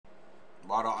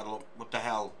Why don't I look? What the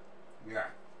hell? Yeah.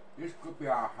 This could be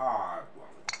a hard one.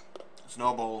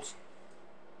 Snowballs.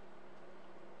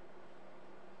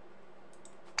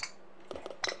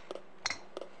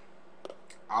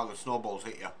 How the snowballs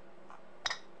hit you?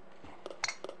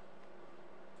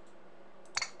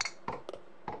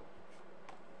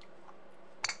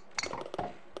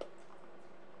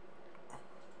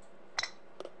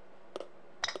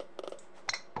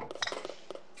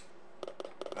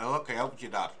 Well, look, I helped you,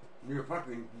 Dad. You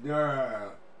fucking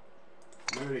no,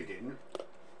 they didn't.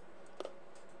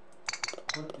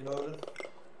 You know,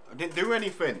 I didn't do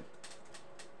anything.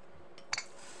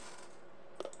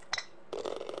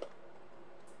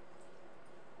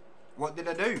 What did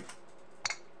I do?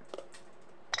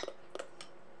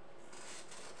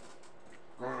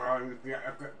 Go around,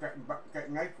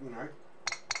 get knife from now.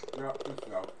 Drop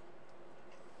yourself.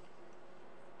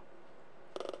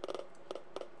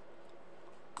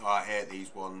 Oh, I hate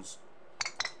these ones.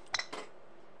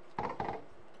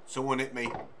 Someone hit me.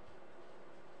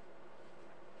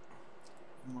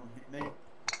 someone hit me.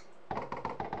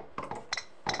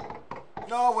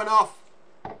 No, I went off.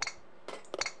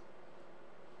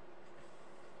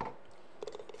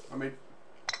 I mean,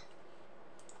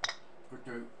 for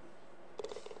two.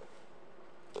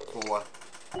 4.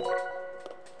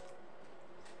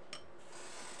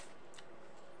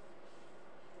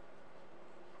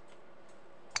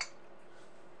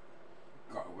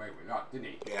 Got away with that, didn't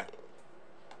he? Yeah.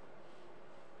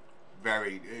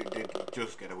 Very. It did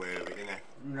just get away with it, didn't it?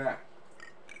 Yeah.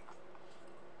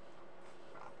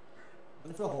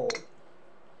 It's a hole.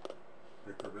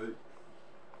 Pick a boot.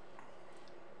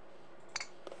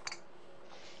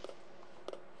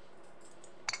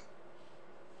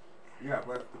 Yeah,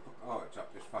 where's the... Oh, it's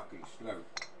up this fucking slope.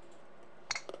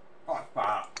 Oh, it's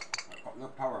bad. I've got no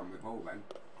power on my bow then.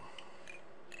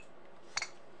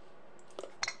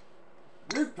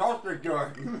 You tossed the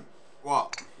door.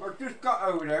 What? I just got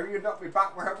over there, you knocked me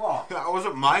back where I was. That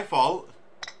wasn't my fault.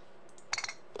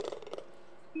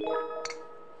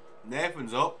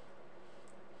 Nathan's up.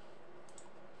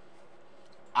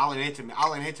 Alan hit him.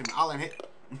 Alan hit him. Alan hit.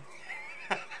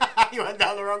 You went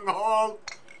down the wrong hole.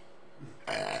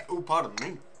 Oh, pardon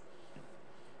me.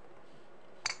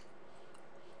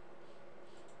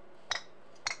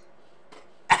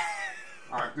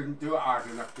 I didn't do it hard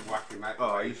enough to whack him out.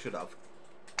 Oh, you should have.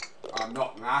 I'm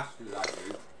not nasty like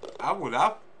you. I would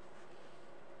have.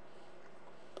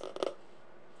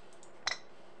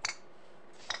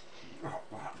 Oh,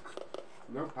 fuck.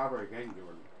 No power again,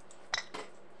 Jordan.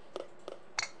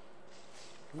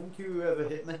 Thank you, whoever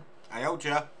hit me. I helped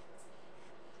you.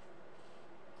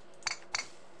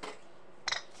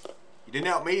 You didn't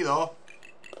help me though.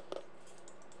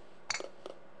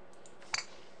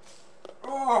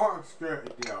 Oh, I'm scared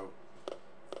to go.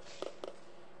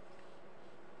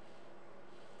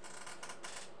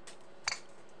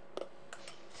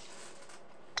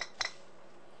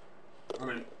 I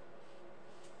mean...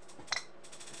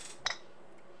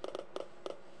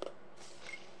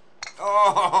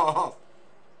 Oh!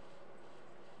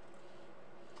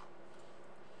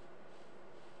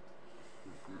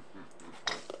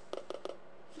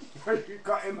 You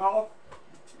got him off?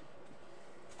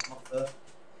 Off there.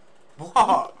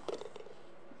 What?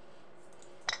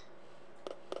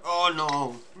 Oh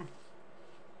no.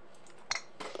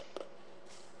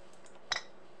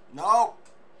 No.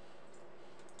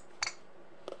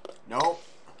 No.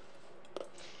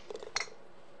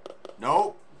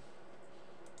 No.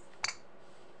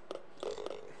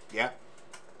 Yeah.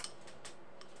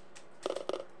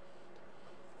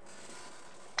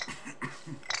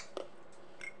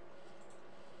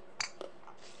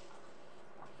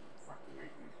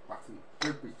 Fucking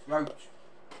stupid slouch.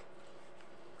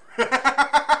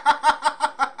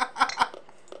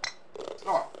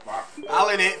 Oh, fuck.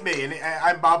 Alan hit me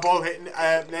and my ball hit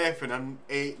Nathan and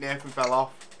Nathan fell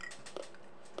off.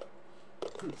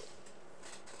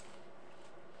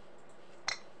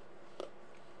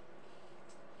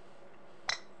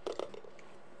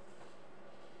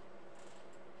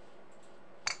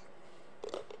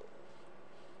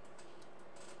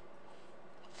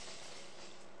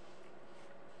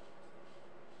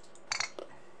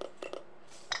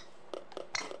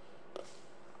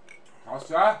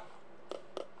 Tosser?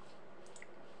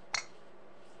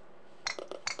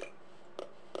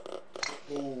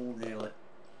 Oh, nearly.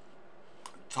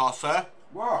 Tosser.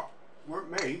 What?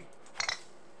 Weren't me.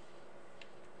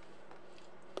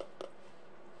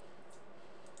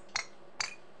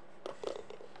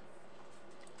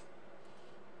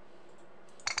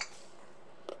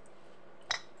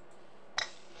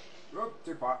 Oop,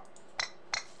 too far.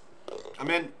 I'm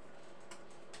in.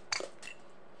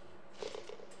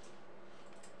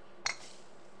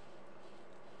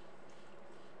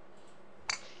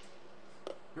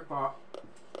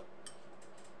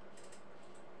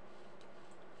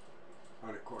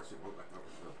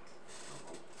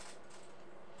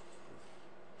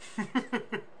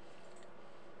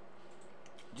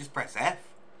 Just press F.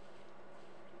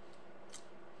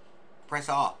 Press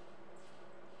R.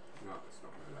 No, it's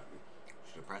not going to let me.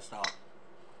 Should have pressed R.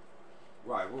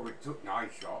 Right, well, we took 9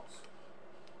 shots.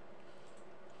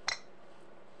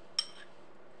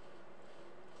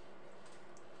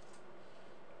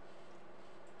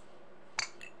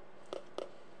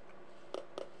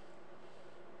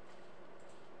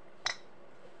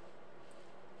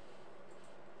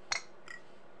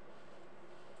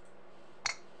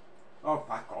 Oh,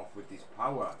 back off with this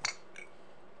power.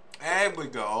 There we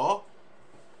go.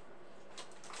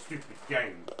 Stupid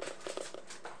game.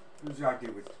 Whose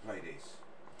idea was to play this?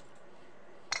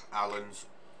 Alan's.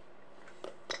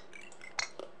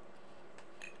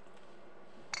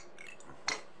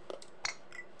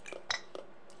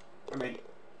 I mean,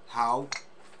 How?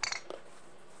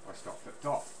 I stopped at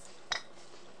top.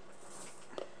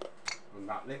 On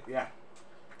that lip, yeah.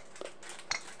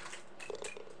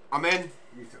 I'm in.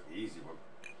 You took the easy one.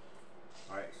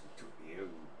 I actually took you.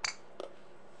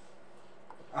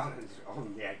 Alan's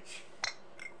on the edge.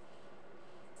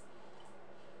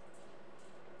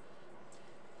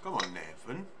 Come on,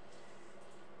 Nathan.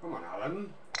 Come on,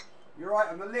 Alan. You're right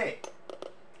on the lip.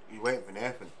 You waiting for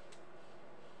Nathan?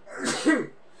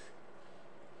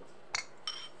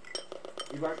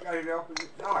 You won't go the opposite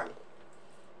side.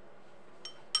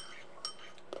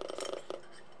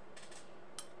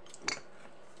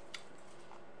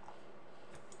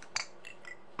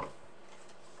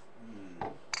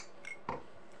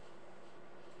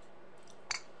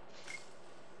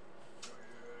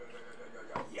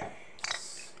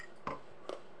 Yes.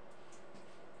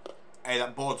 Hey,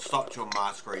 that board stopped you on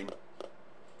my screen.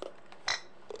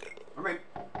 I mean,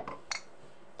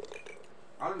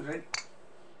 Alan's in.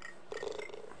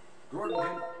 Gordon's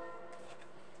in.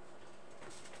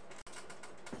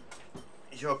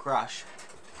 It's your crash.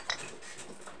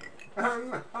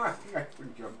 I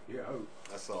can jump you out.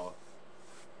 That's all.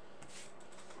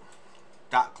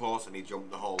 That close and he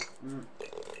jumped the hole. Mm.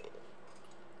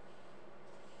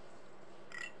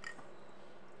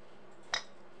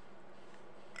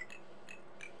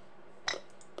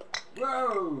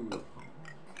 Whoa!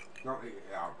 Not hit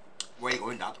it out. Where you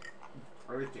going, Dad?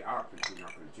 I hit it out because you're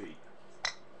not going to cheat.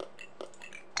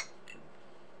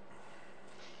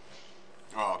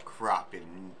 Oh, crap.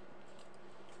 In...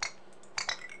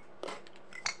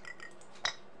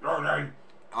 Go then!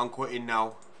 I'm quitting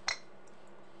now.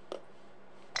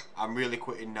 I'm really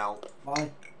quitting now.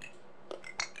 Why?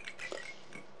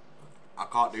 I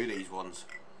can't do these ones.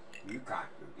 You can't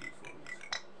do these ones.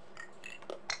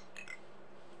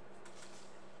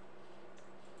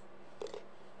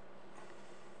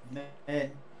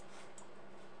 In.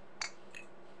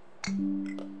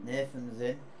 Nathan's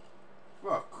in.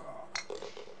 Fuck off.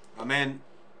 I'm in.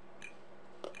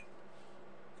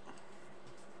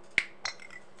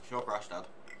 It's your crash, Dad.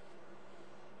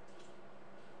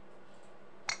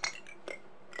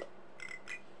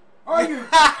 Are you?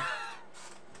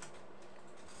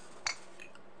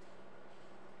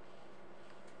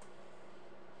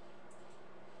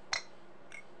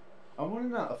 I'm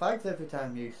running out of fags every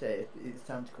time you say it's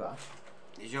time to crash.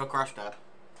 It's your crash, Dad.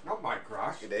 Not my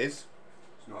crash. It is.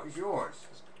 It's not as yours.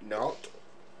 No.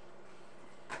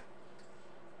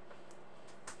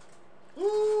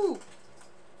 Woo!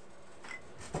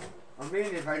 I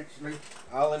mean, eventually.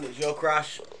 Alan, it's your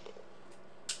crash.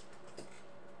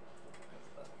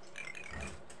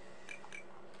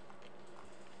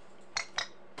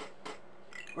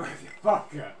 You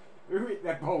fucker. Who hit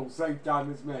that ball same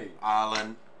time as me?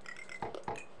 Alan.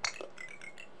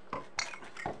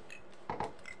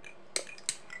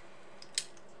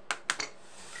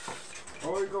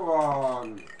 Oh, go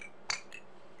on.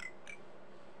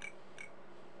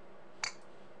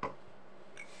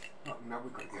 Oh, now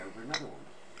we've got to get over another one.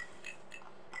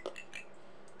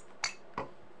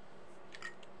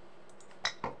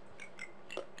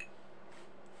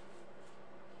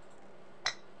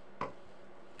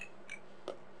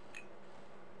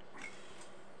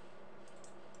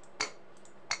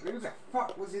 Who the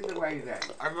fuck was in the way then?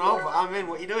 I don't know, but I'm in.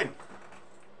 What are you doing?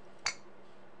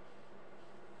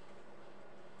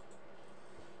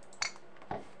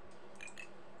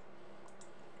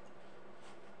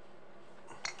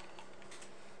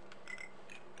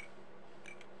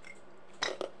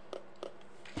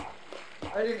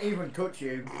 I didn't even touch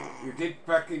you. You did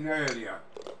fucking earlier.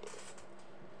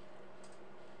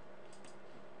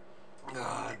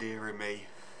 Ah, dearie me.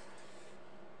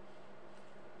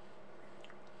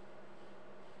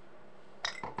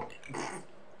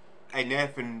 Hey,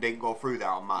 Nathan didn't go through that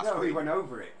on my No, screen. he went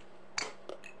over it.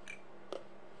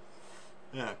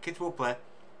 Yeah, kids will play.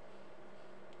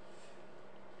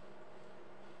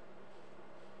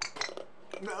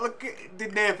 Look,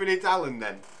 did Nathan hit Alan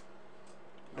then?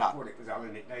 I thought it was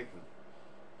Alan hit Nathan.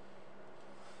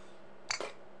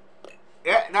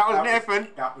 Yeah, that was Nathan.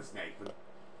 That was Nathan.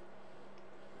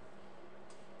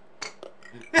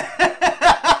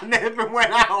 Nathan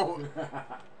went out.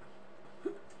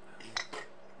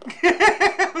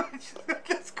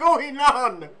 What's going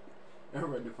on?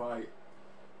 We're in the fight.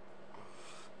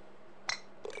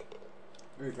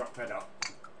 We got fed up.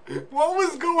 What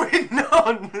was going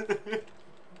on?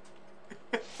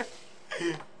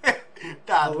 I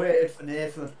Dad. waited for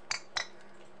Nathan.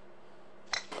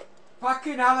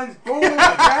 Fucking Alan's ball again!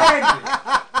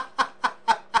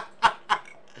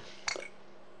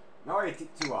 No, I hit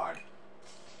it too hard.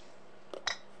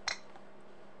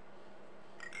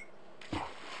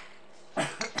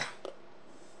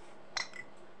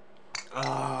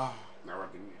 No, I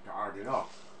didn't hit it hard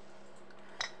enough.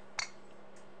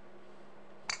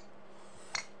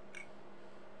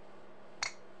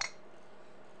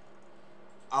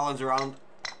 Alan's around.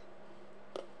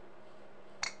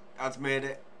 Dad's made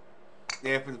it.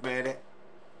 Nathan's made it.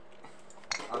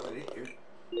 Alan hit you.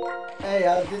 Hey,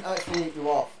 I didn't actually hit you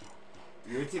off.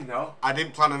 You hit him though. I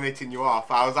didn't plan on hitting you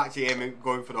off. I was actually aiming,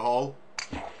 going for the hole.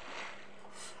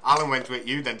 Alan went to hit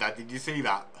you then, Dad. Did you see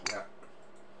that? Yeah.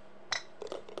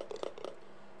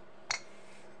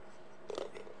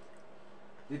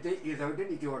 Did hit you though,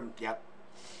 didn't he, Jordan? Yep.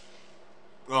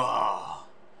 Oh.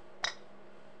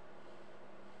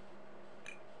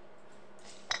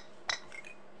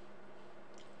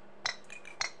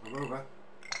 I'm over.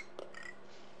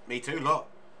 Me too, look.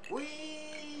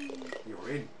 Whee! You're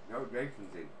in. No,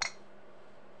 Nathan's in.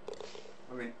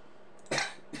 I mean,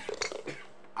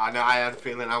 I know, I had a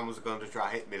feeling Alan was going to try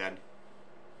to hit me then.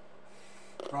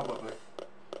 probably.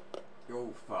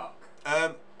 Oh, fuck.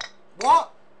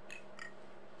 What?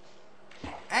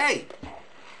 Hey!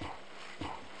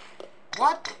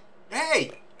 What?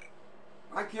 Hey!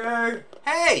 Thank you!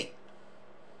 Hey!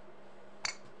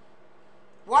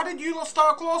 Why did you lot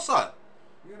start closer?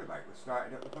 You're about was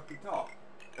starting at the fucking top.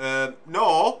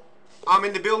 No. I'm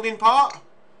in the building part.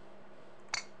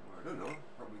 Well, I don't know.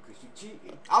 Probably because you're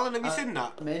cheating. Alan, have you seen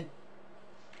that? I'm in.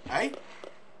 Hey?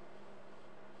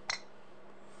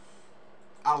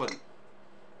 Alan,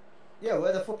 Yeah,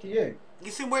 where the fuck are you?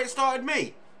 you seen where it started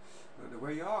me? I don't know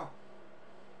where you are.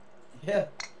 Yeah.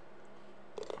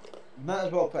 You might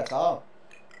as well press R.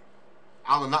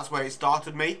 Alan, that's where it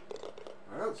started me.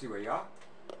 I don't see where you are.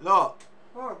 Look.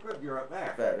 Oh, good, you're up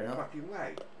there. Fair enough. Fucking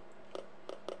way.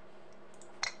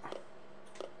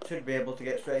 Should be able to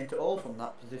get straight into all from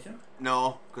that position.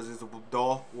 No, because there's a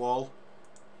door, wall.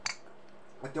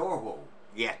 A door wall.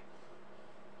 Yeah.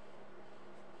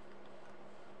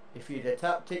 If you'd have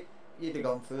tapped it, you'd have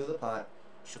gone through the pipe.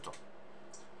 Shut up.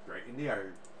 Straight in the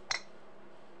iron.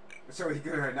 So he's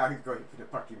going now he's going for the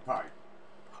fucking pipe.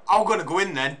 I'm gonna go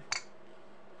in then.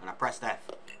 And I pressed F.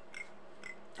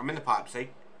 I'm in the pipe, see?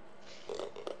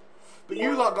 But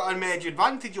you lot got a major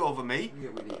advantage over me. Yeah,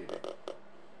 we needed it.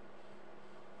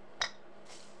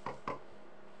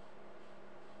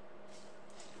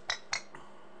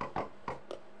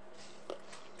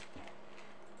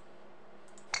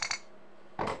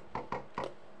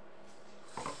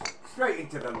 Straight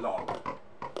into the log.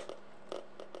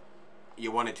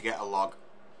 You wanted to get a log.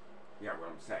 Yeah, well,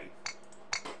 I'm safe.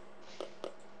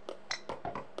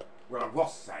 Well, I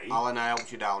was safe. Alan, I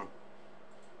helped you down.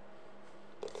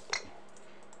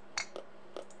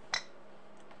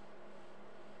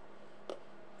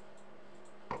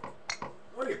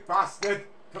 Oh, you bastard!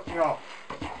 Took me off.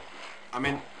 I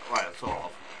mean, well, sort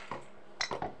of.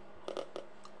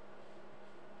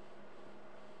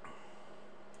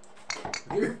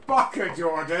 You fucker,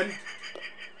 Jordan!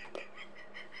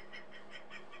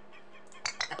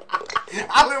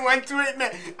 Alan went to hit me.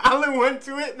 Alan went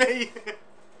to hit me.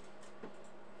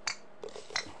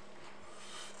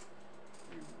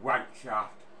 You wank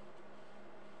shaft.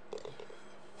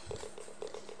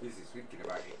 This is thinking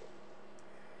about it.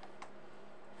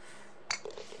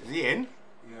 Is he in?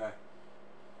 Yeah.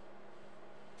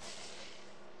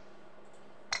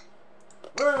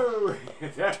 Whoa!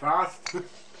 They're fast.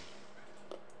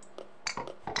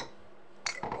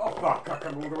 Oh fuck, I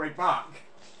come all the way back.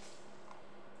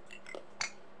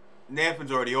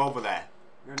 Nathan's already over there.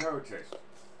 You noticed.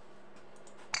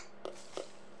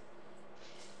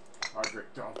 I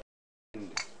dripped off.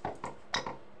 I'm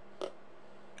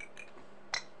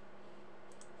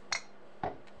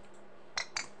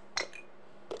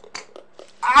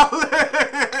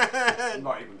Alan!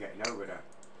 not even getting over there.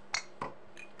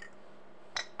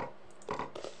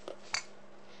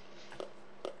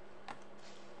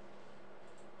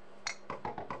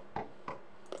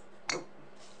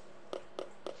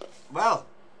 Well,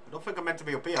 I don't think I'm meant to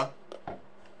be up here.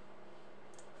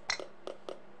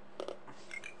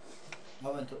 I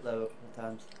went up there a couple of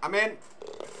times. I'm in.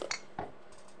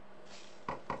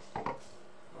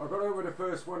 I got over the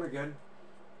first one again.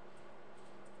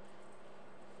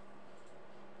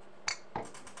 I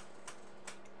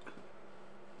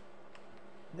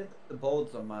think the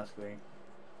board's on my screen.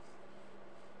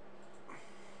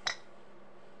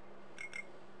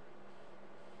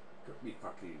 Took me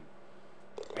fucking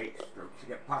 8 strokes to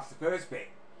get past the first bit.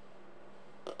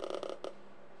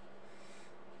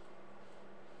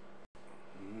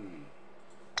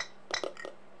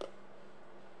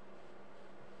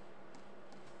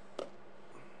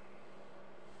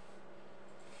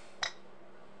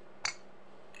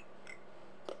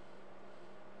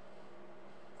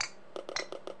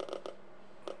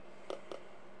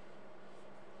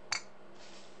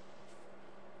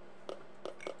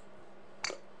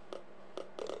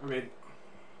 I mean,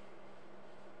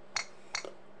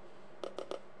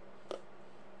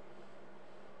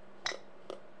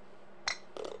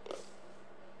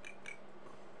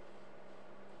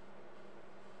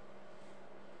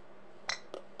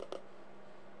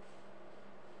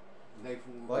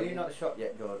 Nathan, Why are you not shot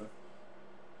yet, Jordan?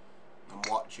 I'm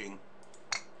watching.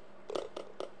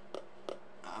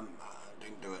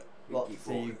 Didn't do it. What to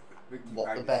see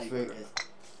what the best route is.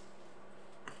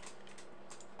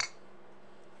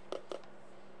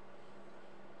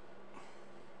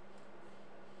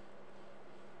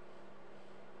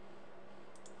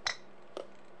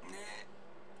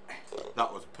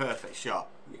 That was a perfect shot.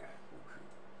 Yeah.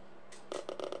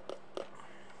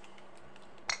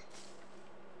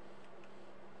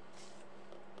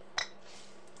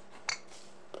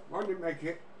 One didn't make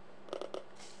it.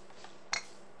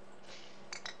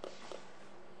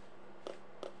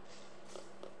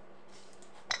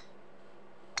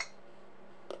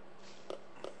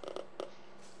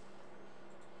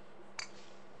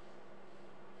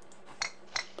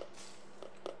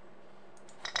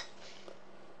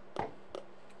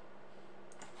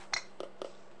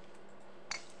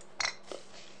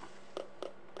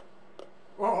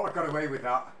 Oh, I got away with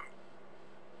that.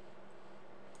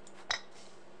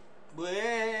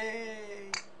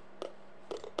 Way.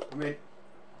 I mean,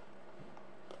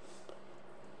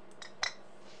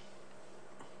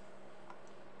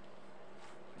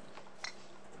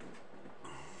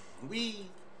 Wee.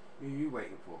 who are you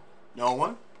waiting for? No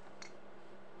one.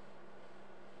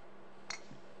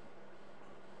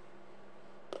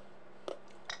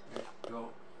 Let's go.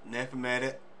 Nathan made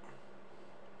it.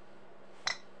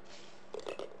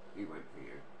 He went for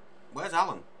you. Where's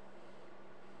Alan?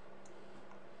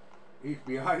 He's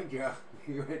behind you.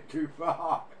 You went too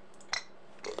far.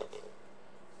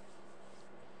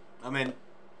 I'm in.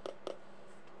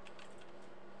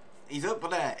 He's up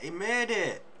there. He made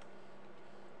it.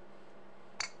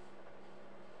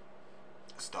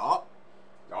 Stop.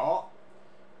 Stop.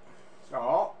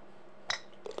 Stop.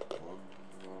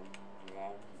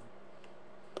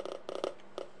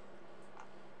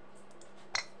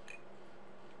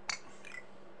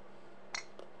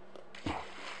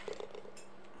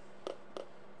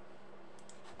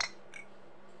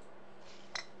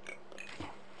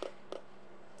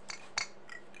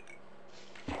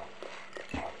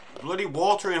 Bloody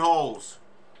watering holes.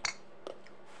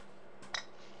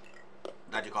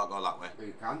 Dad, you can't go that way.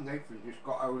 You can, Nathan just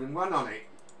got hole in one on it.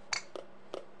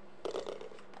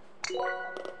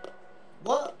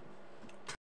 What?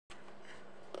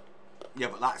 Yeah,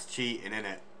 but that's cheating,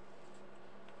 innit?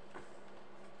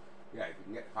 Yeah, if you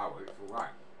can get the power, it's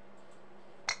alright.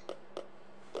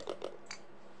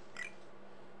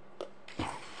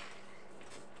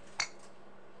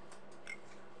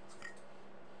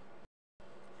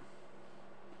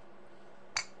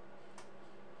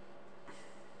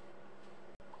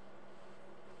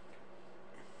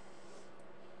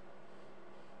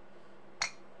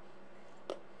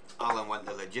 Alan went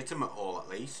the legitimate hole at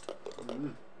least.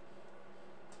 Mm.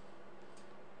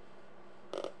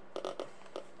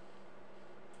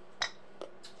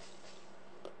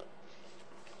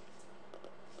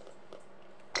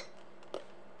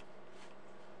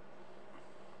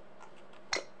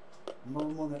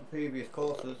 Mum won at previous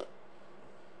courses.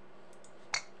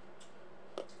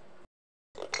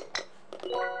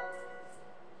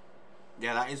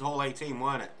 Yeah, that is hole 18,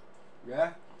 weren't it?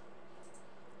 Yeah?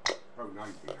 Oh,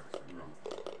 19 actually, wrong.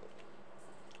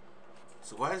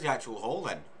 So where's the actual hole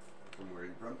then? Somewhere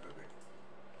in front of it.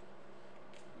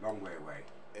 Long way away.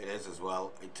 It is as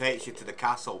well. It takes you to the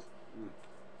castle. Mm.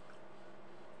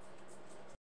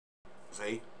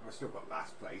 See? I still got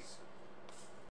last place.